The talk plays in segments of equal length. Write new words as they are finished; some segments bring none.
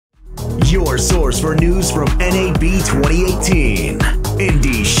your source for news from NAB 2018.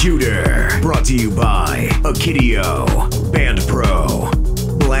 Indie Shooter, brought to you by Akidio, Band Pro,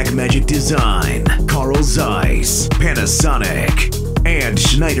 Blackmagic Design, Carl Zeiss, Panasonic, and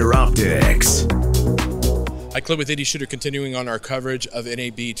Schneider Optics. Hi, Clip with Indie Shooter, continuing on our coverage of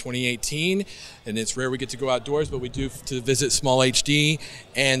NAB 2018, and it's rare we get to go outdoors, but we do to visit SmallHD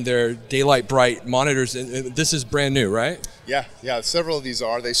and their daylight bright monitors. And this is brand new, right? Yeah, several of these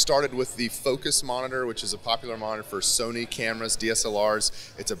are. They started with the Focus monitor, which is a popular monitor for Sony cameras,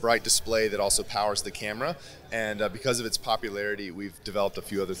 DSLRs. It's a bright display that also powers the camera, and because of its popularity, we've developed a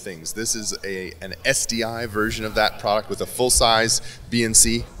few other things. This is an SDI version of that product with a full-size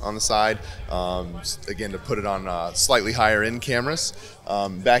BNC on the side, again, to put it on slightly higher end cameras.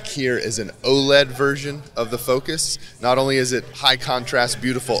 Back here is an OLED version of the Focus. Not only is it high contrast,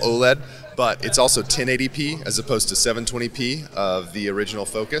 beautiful OLED, but it's also 1080p as opposed to 720p of the original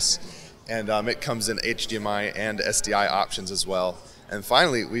Focus. And it comes in HDMI and SDI options as well. And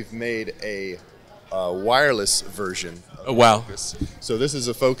finally, we've made a wireless version of the Focus. So this is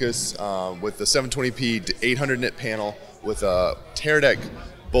a Focus with the 720p 800 nit panel with a Teradek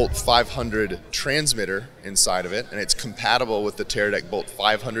Bolt 500 transmitter inside of it, and it's compatible with the Teradek Bolt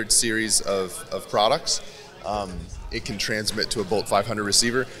 500 series of products. It can transmit to a Bolt 500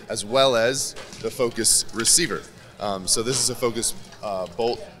 receiver as well as the Focus receiver. So this is a Focus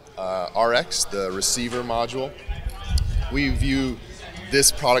Bolt RX, the receiver module. We view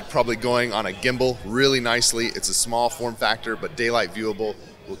this product probably going on a gimbal really nicely. It's a small form factor, but daylight viewable.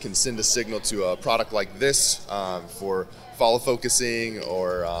 We can send a signal to a product like this for follow focusing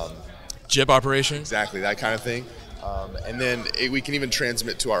or jib operation. Exactly, that kind of thing. And then we can even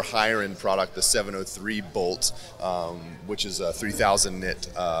transmit to our higher end product, the 703 Bolt, which is a 3000 nit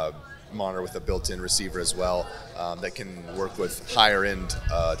monitor with a built-in receiver as well, that can work with higher end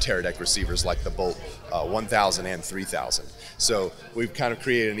Teradek receivers like the Bolt 1000 and 3000. So we've kind of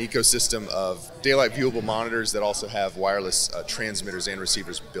created an ecosystem of daylight viewable monitors that also have wireless transmitters and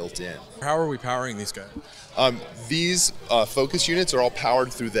receivers built in. How are we powering these guys? These Focus units are all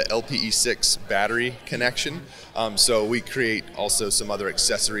powered through the LPE6 battery connection. So we create also some other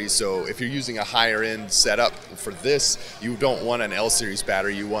accessories. So if you're using a higher end setup for this, you don't want an L series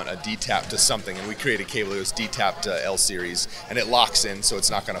battery, you want a D-tap to something. And we create a cable that goes D-tap to L series, and it locks in so it's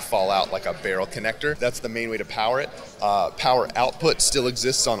not going to fall out like a barrel connector. That's the main way to power it. Power output still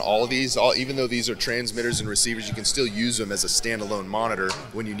exists on all of these. Even though these are transmitters and receivers, you can still use them as a standalone monitor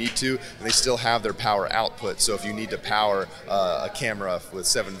when you need to, and they still have their power output. So if you need to power a camera with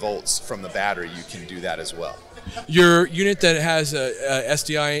 7 volts from the battery, you can do that as well. Your unit that has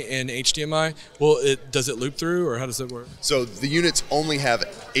SDI and HDMI, does it loop through, or how does it work? So the units only have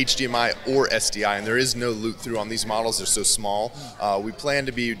HDMI or SDI, and there is no loop through on these models. They're so small. We plan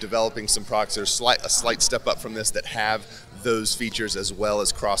to be developing some products that are a slight step up from this that have those features as well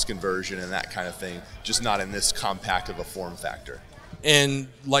as cross conversion and that kind of thing, just not in this compact of a form factor. And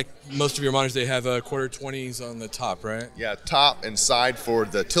like most of your monitors, they have quarter 20s on the top, right? Yeah, top and side for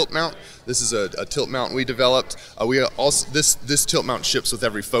the tilt mount. This is a tilt mount we developed. This tilt mount ships with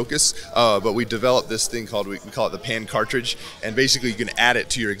every Focus, but we developed this thing called, we call it the pan cartridge, and basically you can add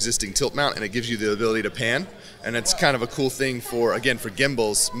it to your existing tilt mount and it gives you the ability to pan. And it's kind of a cool thing for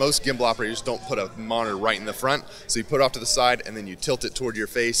gimbals. Most gimbal operators don't put a monitor right in the front, so you put it off to the side and then you tilt it toward your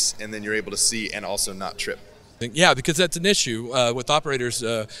face, and then you're able to see and also not trip. Yeah, because that's an issue with operators.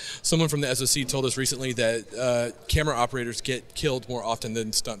 Someone from the SoC told us recently that camera operators get killed more often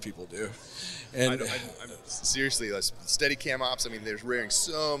than stunt people do. And I'm seriously, steady cam ops, I mean, they're wearing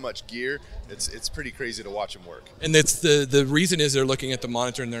so much gear, it's pretty crazy to watch them work. And it's the reason is they're looking at the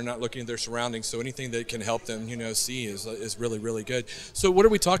monitor and they're not looking at their surroundings, so anything that can help them, see is really, really good. So what are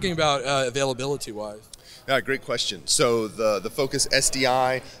we talking about availability-wise? Yeah, great question. So the Focus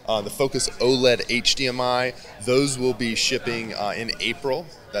SDI, the Focus OLED HDMI, those will be shipping in April.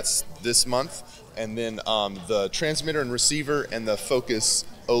 That's this month. And then the transmitter and receiver and the Focus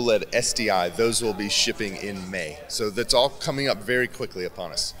OLED SDI, those will be shipping in May. So that's all coming up very quickly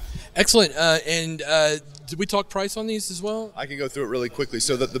upon us. Excellent. Did we talk price on these as well? I can go through it really quickly.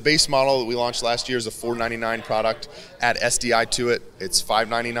 So the base model that we launched last year is a $499 product. Add SDI to it, it's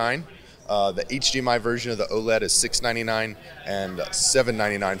 $599. The HDMI version of the OLED is $699 and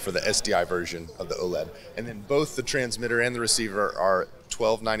 $799 for the SDI version of the OLED. And then both the transmitter and the receiver are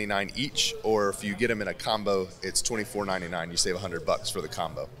 $12.99 each, or if you get them in a combo, it's $24.99. You save $100 for the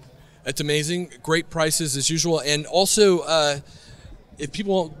combo. That's amazing. Great prices as usual. And also, if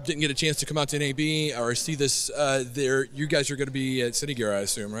people didn't get a chance to come out to NAB or see this, you guys are going to be at CineGear, I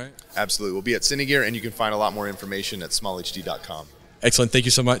assume, right? Absolutely. We'll be at CineGear, and you can find a lot more information at smallhd.com. Excellent. Thank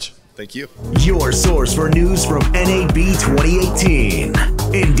you so much. Thank you. Your source for news from NAB 2018.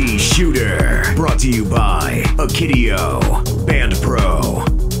 Indie Shooter. Brought to you by Akidio, Band Pro,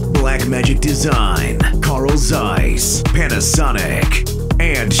 Blackmagic Design, Carl Zeiss, Panasonic,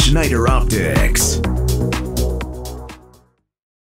 and Schneider Optics.